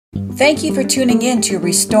Thank you for tuning in to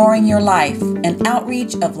Restoring Your Life, an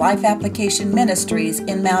outreach of Life Application Ministries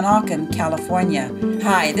in Mount Auburn, California.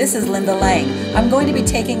 Hi, this is Linda Lang. I'm going to be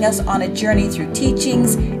taking us on a journey through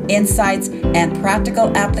teachings, insights, and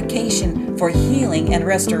practical application for healing and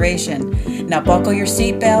restoration. Now buckle your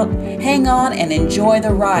seatbelt, hang on, and enjoy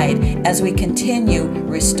the ride as we continue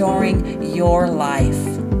restoring your life.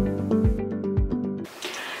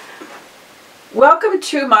 Welcome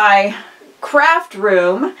to my craft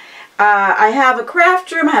room. I have a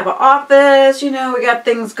craft room, I have an office, we got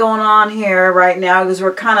things going on here right now because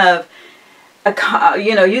we're kind of,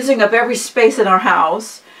 using up every space in our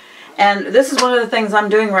house. And this is one of the things I'm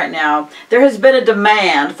doing right now. There has been a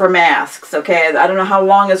demand for masks, okay? I don't know how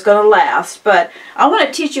long it's going to last, but I want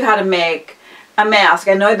to teach you how to make a mask.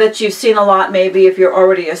 I know that you've seen a lot, maybe if you're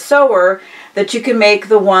already a sewer, that you can make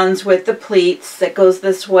the ones with the pleats that goes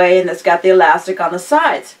this way and it's got the elastic on the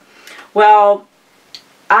sides. Well,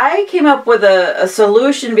 I came up with a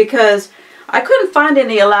solution because I couldn't find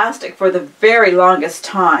any elastic for the very longest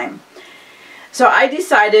time. So I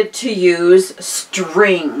decided to use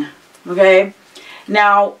string, okay?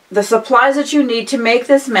 Now, the supplies that you need to make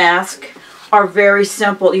this mask are very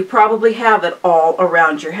simple. You probably have it all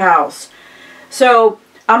around your house. So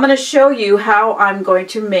I'm going to show you how I'm going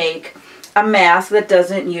to make a mask that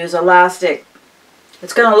doesn't use elastic.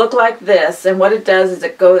 It's going to look like this, and what it does is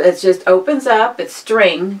it just opens up, it's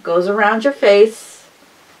string, goes around your face,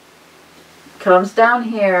 comes down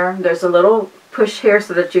here, there's a little push here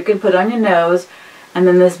so that you can put on your nose, and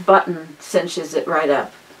then this button cinches it right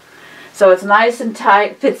up. So it's nice and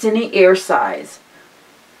tight, fits any ear size.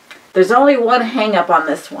 There's only one hang up on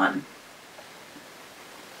this one.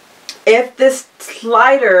 If this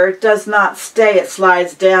slider does not stay, it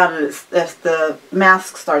slides down and the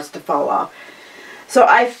mask starts to fall off. So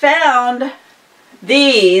I found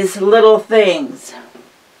these little things.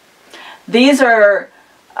 These are,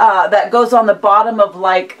 that goes on the bottom of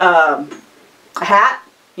like a hat.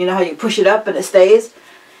 You know how you push it up and it stays?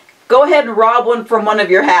 Go ahead and rob one from one of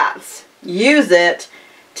your hats. Use it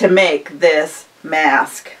to make this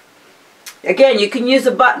mask. Again, you can use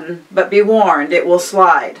a button, but be warned, it will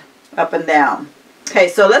slide up and down. Okay,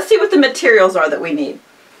 so let's see what the materials are that we need.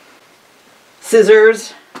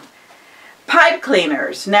 Scissors. Pipe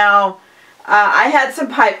cleaners. Now, I had some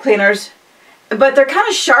pipe cleaners, but they're kind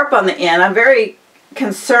of sharp on the end. I'm very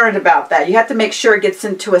concerned about that. You have to make sure it gets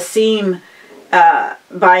into a seam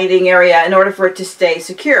binding area in order for it to stay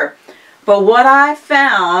secure. But what I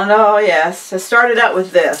found, oh yes, I started out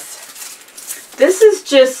with this. This is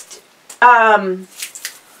just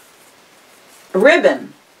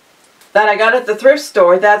ribbon that I got at the thrift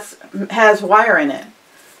store that has wire in it.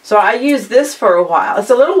 So I used this for a while. It's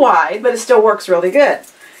a little wide, but it still works really good.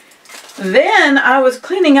 Then I was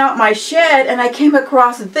cleaning out my shed and I came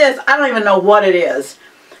across this. I don't even know what it is,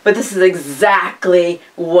 but this is exactly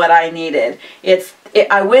what I needed.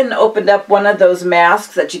 I went and opened up one of those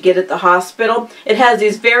masks that you get at the hospital. It has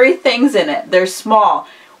these very things in it. They're small.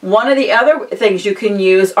 One of the other things you can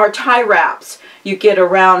use are tie wraps. You get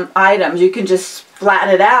around items. You can just flatten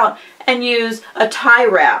it out and use a tie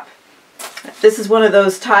wrap. This is one of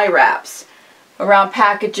those tie wraps around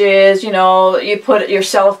packages. You put your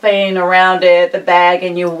cellophane around it, the bag,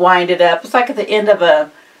 and you wind it up. It's like at the end of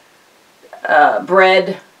a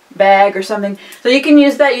bread bag or something. So you can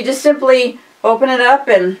use that. You just simply open it up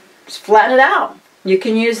and just flatten it out. You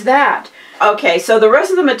can use that. Okay, so the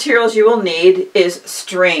rest of the materials you will need is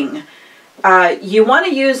string. You want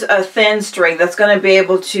to use a thin string that's going to be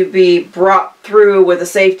able to be brought through with a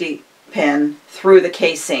safety pin through the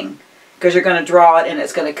casing, because you're going to draw it and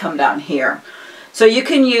it's going to come down here. So you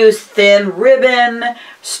can use thin ribbon,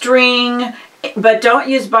 string, but don't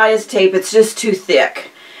use bias tape. It's just too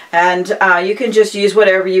thick. And you can just use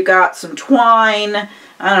whatever you got, some twine,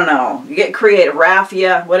 I don't know, you get creative,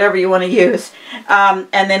 raffia, whatever you want to use.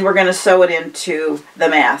 And then we're going to sew it into the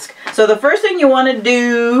mask. So the first thing you want to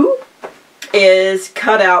do is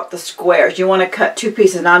cut out the squares. You want to cut two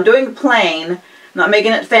pieces. Now I'm doing plain, not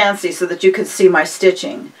making it fancy so that you can see my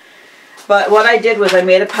stitching. But what I did was I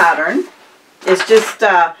made a pattern. It's just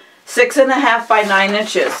 6.5 by 9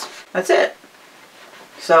 inches. That's it.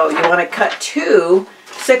 So you want to cut two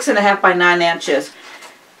 6.5 by 9 inches.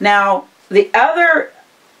 Now the other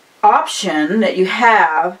option that you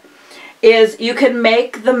have is you can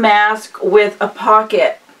make the mask with a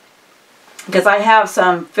pocket, because I have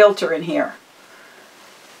some filter in here.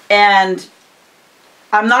 And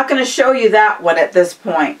I'm not going to show you that one at this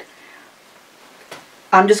point.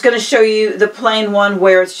 I'm just going to show you the plain one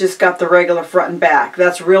where it's just got the regular front and back.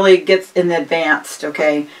 That's really gets in the advanced,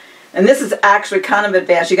 okay? And this is actually kind of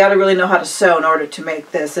advanced. You got to really know how to sew in order to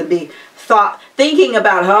make this and be thinking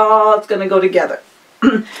about how it's going to go together.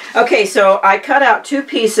 Okay, so I cut out 2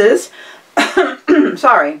 pieces.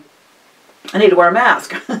 Sorry, I need to wear a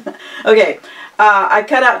mask. Okay, I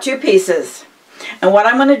cut out 2 pieces. And what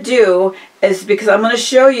I'm going to do is, because I'm going to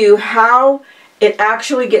show you how it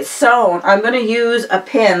actually gets sewn, I'm going to use a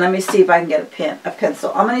pen. Let me see if I can get a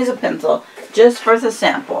pencil. I'm going to use a pencil just for the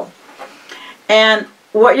sample. And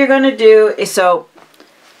what you're going to do is, so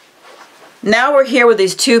now we're here with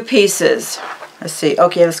these 2 pieces. Let's see.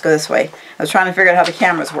 Okay, let's go this way. I was trying to figure out how the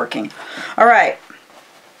camera's working. All right.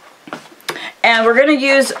 And we're going to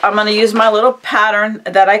use, I'm going to use my little pattern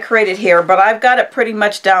that I created here, but I've got it pretty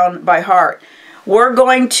much down by heart. We're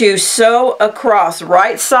going to sew across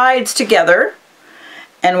right sides together,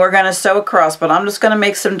 and we're going to sew across, but I'm just going to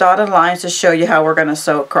make some dotted lines to show you how we're going to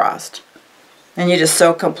sew across. And you just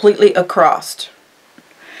sew completely across.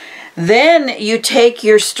 Then you take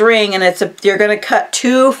your string, and you're going to cut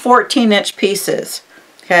 2 14-inch pieces.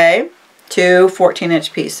 Okay? 2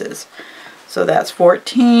 14-inch pieces. So that's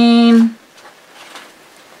 14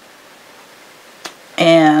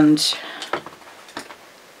 and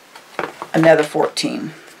another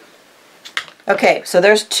 14. Okay, so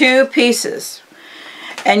there's 2 pieces.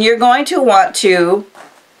 And you're going to want to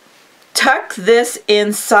tuck this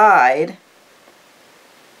inside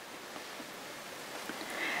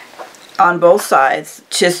on both sides.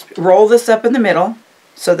 Just roll this up in the middle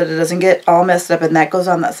so that it doesn't get all messed up, and that goes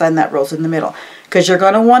on that side and that rolls in the middle. Because you're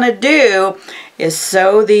going to want to do is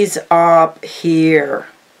sew these up here.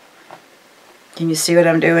 Can you see what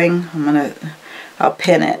I'm doing? I'll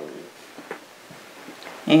pin it.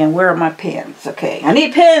 And where are my pins? Okay, I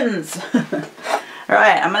need pins. All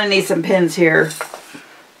right, I'm going to need some pins here.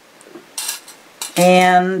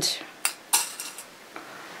 And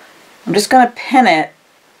I'm just going to pin it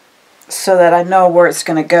so that I know where it's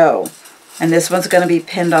going to go. And this one's going to be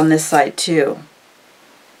pinned on this side too.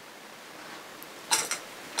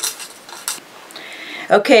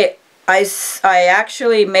 Okay, I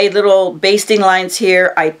actually made little basting lines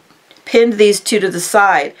here. I pinned these 2 to the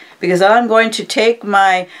side because I'm going to take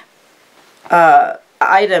my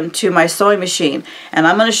item to my sewing machine, and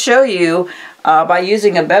I'm going to show you by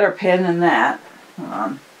using a better pin than that.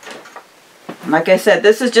 Like I said,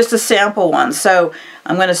 this is just a sample one, so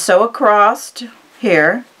I'm going to sew across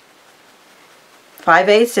here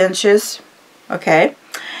 5/8 inches, okay,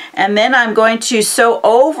 and then I'm going to sew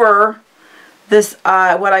over this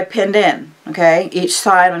what I pinned in, okay, each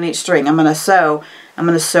side on each string. I'm going to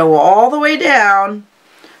sew all the way down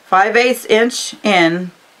 5/8 inch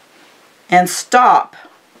in and stop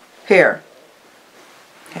here.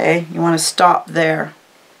 Okay, you want to stop there.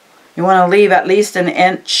 You want to leave at least an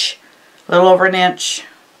inch, a little over an inch.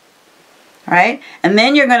 All right, and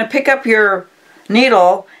then you're going to pick up your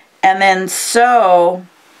needle and then sew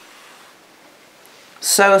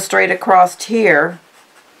straight across here.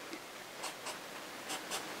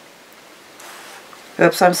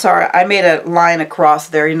 Oops, I'm sorry. I made a line across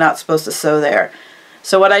there. You're not supposed to sew there.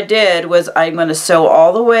 So what I did was I'm going to sew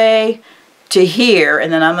all the way to here,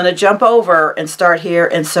 and then I'm going to jump over and start here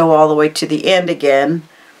and sew all the way to the end again.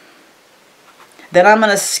 Then I'm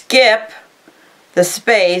going to skip the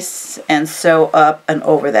space and sew up and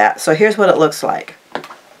over that. So here's what it looks like.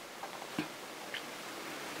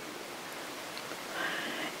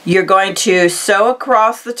 You're going to sew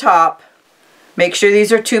across the top. Make sure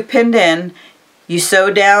these are 2 pinned in. You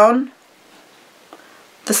sew down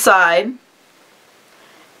the side,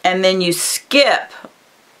 and then you skip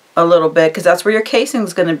a little bit because that's where your casing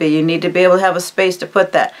is going to be. You need to be able to have a space to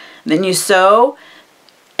put that. Then you sew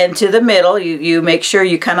into the middle. You make sure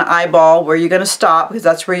you kind of eyeball where you're going to stop, because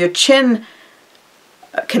that's where your chin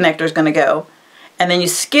connector is going to go. And then you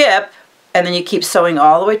skip, and then you keep sewing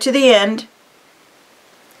all the way to the end.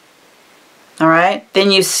 Alright,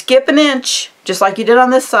 then you skip an inch, just like you did on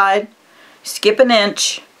this side. Skip an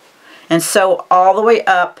inch and sew all the way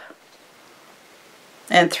up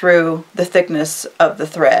and through the thickness of the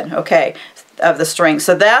thread, okay, of the string.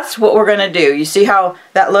 So that's what we're going to do. You see how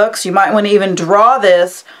that looks? You might want to even draw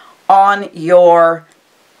this on your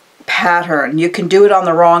pattern. You can do it on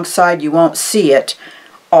the wrong side. You won't see it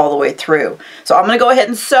all the way through. So I'm going to go ahead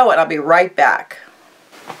and sew it. I'll be right back.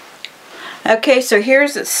 Okay, so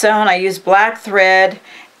here's it sewn. I used black thread,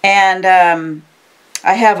 and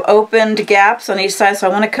I have opened gaps on each side, so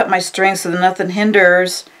I want to cut my string so that nothing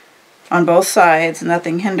hinders on both sides.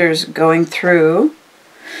 Nothing hinders going through.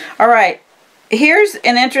 Alright, here's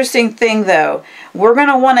an interesting thing though. We're going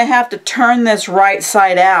to want to have to turn this right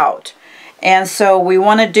side out. And so we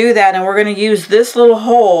want to do that, and we're going to use this little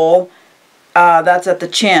hole that's at the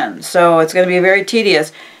chin. So it's going to be very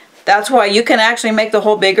tedious. That's why you can actually make the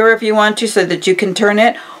hole bigger if you want to, so that you can turn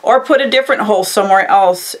it, or put a different hole somewhere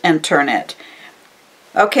else and turn it.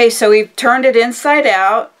 Okay, so we've turned it inside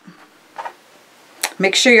out.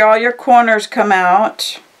 Make sure all your corners come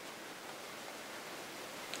out.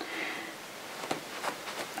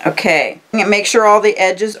 Okay, make sure all the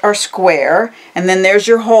edges are square, and then there's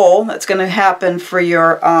your hole that's going to happen for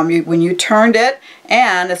your when you turned it,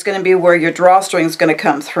 and it's going to be where your drawstring is going to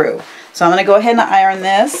come through. So I'm going to go ahead and iron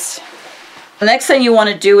this. The next thing you want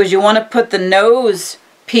to do is you want to put the nose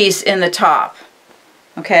piece in the top.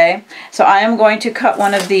 Okay, so I am going to cut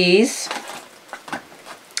one of these,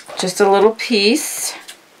 just a little piece,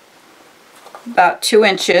 about 2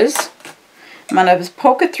 inches. I'm going to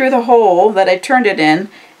poke it through the hole that I turned it in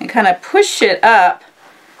and kind of push it up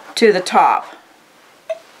to the top.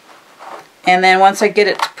 And then once I get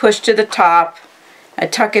it pushed to the top, I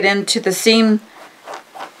tuck it into the seam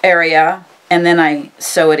area and then I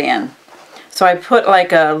sew it in. So I put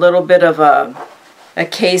like a little bit of a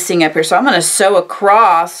casing up here. So I'm going to sew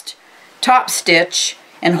across top stitch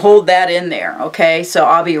and hold that in there. Okay, so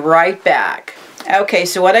I'll be right back. Okay,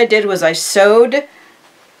 so what I did was I sewed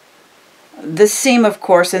the seam, of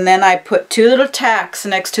course, and then I put 2 little tacks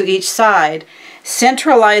next to each side,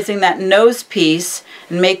 centralizing that nose piece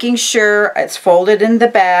and making sure it's folded in the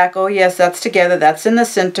back. Oh yes, that's together, that's in the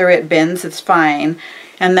center, it bends, it's fine.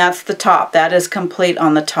 And that's the top. That is complete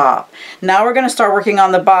on the top. Now we're going to start working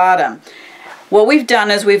on the bottom. What we've done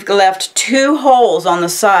is we've left 2 holes on the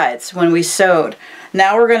sides when we sewed.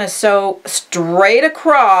 Now we're going to sew straight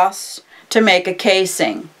across to make a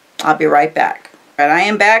casing. I'll be right back. Right, I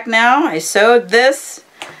am back now. I sewed this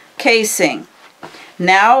casing.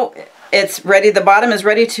 Now it's ready. The bottom is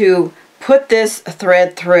ready to put this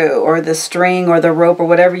thread through, or the string or the rope or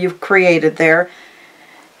whatever you've created there.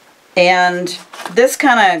 And this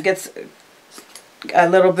kind of gets a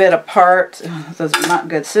little bit apart. Those are not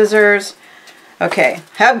good scissors. Okay,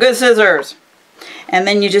 have good scissors. And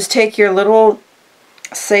then you just take your little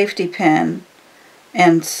safety pin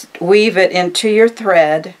and weave it into your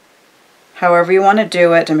thread, however you want to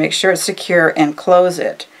do it, to make sure it's secure, and close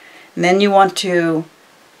it. And then you want to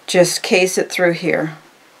just case it through here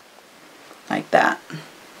like that.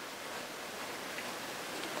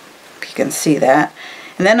 If you can see that.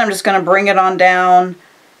 And then I'm just going to bring it on down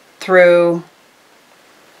through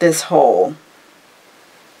this hole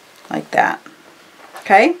like that.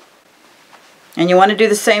 Okay? And you want to do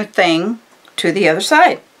the same thing to the other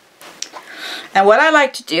side. And what I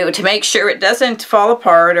like to do to make sure it doesn't fall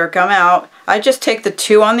apart or come out, I just take the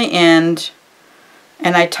 2 on the end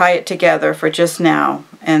and I tie it together for just now,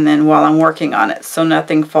 and then while I'm working on it, so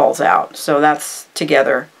nothing falls out. So that's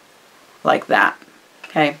together like that.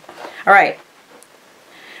 Okay. All right.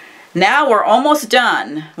 Now we're almost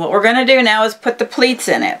done. What we're going to do now is put the pleats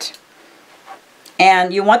in it.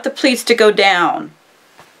 And you want the pleats to go down.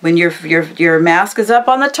 When your mask is up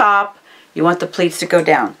on the top, you want the pleats to go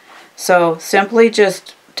down. So simply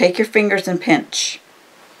just take your fingers and pinch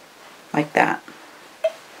like that.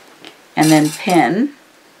 And then pin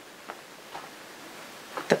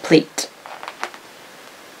the pleat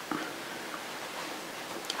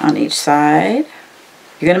on each side.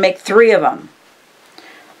 You're going to make 3 of them.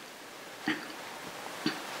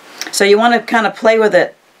 So you want to kind of play with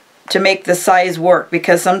it to make the size work,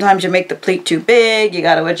 because sometimes you make the pleat too big, you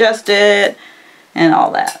got to adjust it and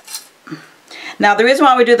all that. Now the reason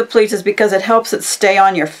why we do the pleats is because it helps it stay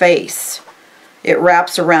on your face. It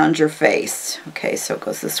wraps around your face. Okay, so it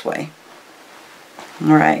goes this way.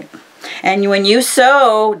 All right. And when you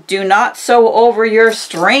sew, do not sew over your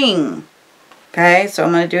string. Okay, so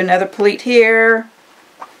I'm going to do another pleat here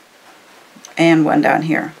and one down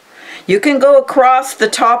here. You can go across the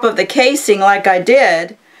top of the casing like I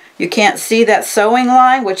did. You can't see that sewing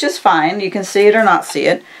line, which is fine. You can see it or not see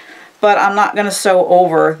it. But I'm not going to sew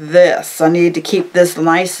over this. I need to keep this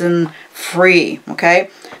nice and free. Okay,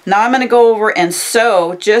 now I'm going to go over and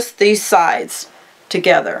sew just these sides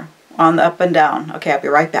together on the up and down. Okay, I'll be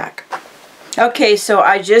right back. Okay, so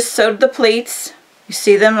I just sewed the pleats. You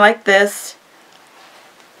see them like this.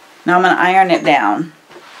 Now I'm going to iron it down.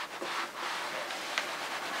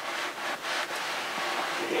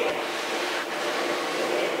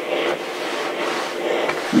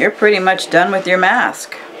 You're pretty much done with your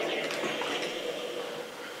mask.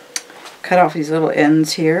 Cut off these little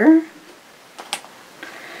ends here.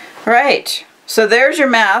 Right, so there's your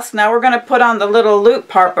mask. Now we're going to put on the little loop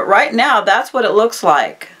part, but right now that's what it looks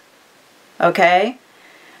like. Okay,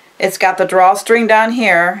 it's got the drawstring down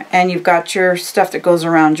here, and you've got your stuff that goes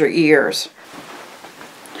around your ears.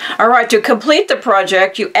 All right, to complete the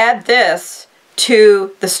project, you add this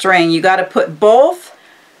to the string. You got to put both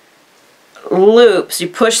loops. You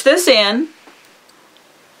push this in,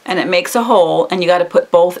 and it makes a hole, and you got to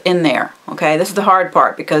put both in there. Okay, this is the hard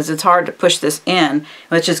part because it's hard to push this in,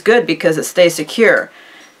 which is good because it stays secure.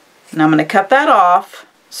 Now I'm going to cut that off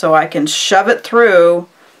so I can shove it through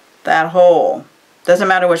that hole. Doesn't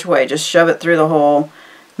matter which way, just shove it through the hole.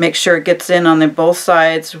 Make sure it gets in on both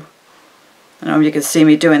sides. I don't know if you can see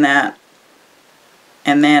me doing that.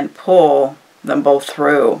 And then pull them both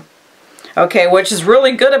through. Okay, which is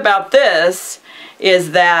really good about this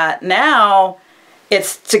is that now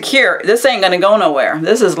it's secure. This ain't going to go nowhere.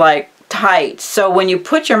 This is like tight. So when you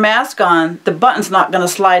put your mask on, the button's not going to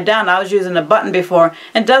slide down. I was using a button before.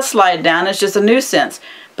 It does slide down. It's just a nuisance.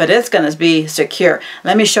 But it's going to be secure.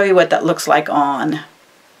 Let me show you what that looks like on.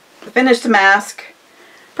 Finished the mask.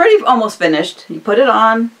 Pretty almost finished. You put it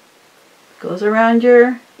on. Goes around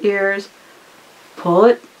your ears. Pull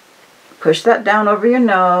it. Push that down over your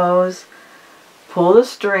nose. Pull the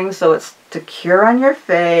string so it's secure on your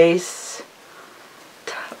face.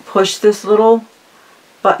 Push this little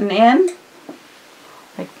button in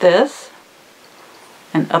like this,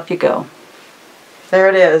 and up you go. There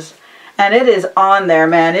it is. And it is on there,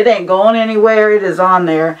 man. It ain't going anywhere. It is on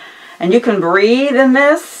there. And you can breathe in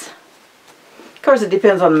this. Of course, it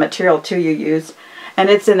depends on the material too you use. And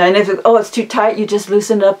it's in, and if it's too tight, you just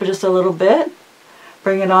loosen it up just a little bit.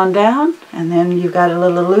 Bring it on down, and then you've got a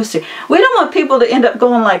little looser. We don't want people to end up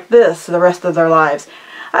going like this the rest of their lives.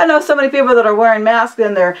 I know so many people that are wearing masks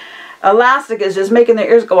and their elastic is just making their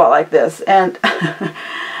ears go out like this. And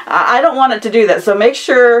I don't want it to do that. So make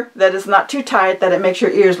sure that it's not too tight, that it makes your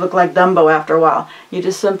ears look like Dumbo after a while. You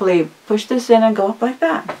just simply push this in and go up like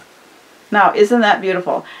that. Now, isn't that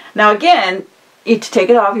beautiful? Now again, to take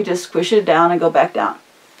it off, you just squish it down and go back down.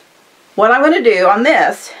 What I'm going to do on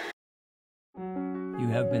this... You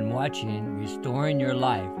have been watching Restoring Your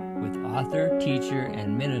Life with author, teacher,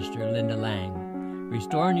 and minister Linda Lang.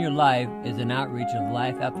 Restoring Your Life is an outreach of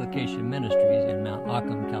Life Application Ministries in Mount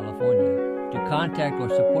Auburn, California. To contact or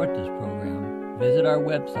support this program, visit our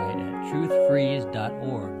website at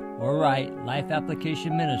truthfreeze.org or write Life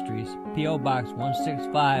Application Ministries, P.O. Box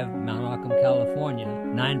 165, Mount Auburn, California,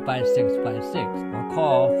 95656, or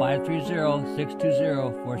call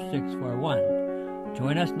 530-620-4641.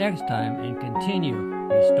 Join us next time and continue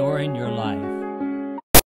restoring your life.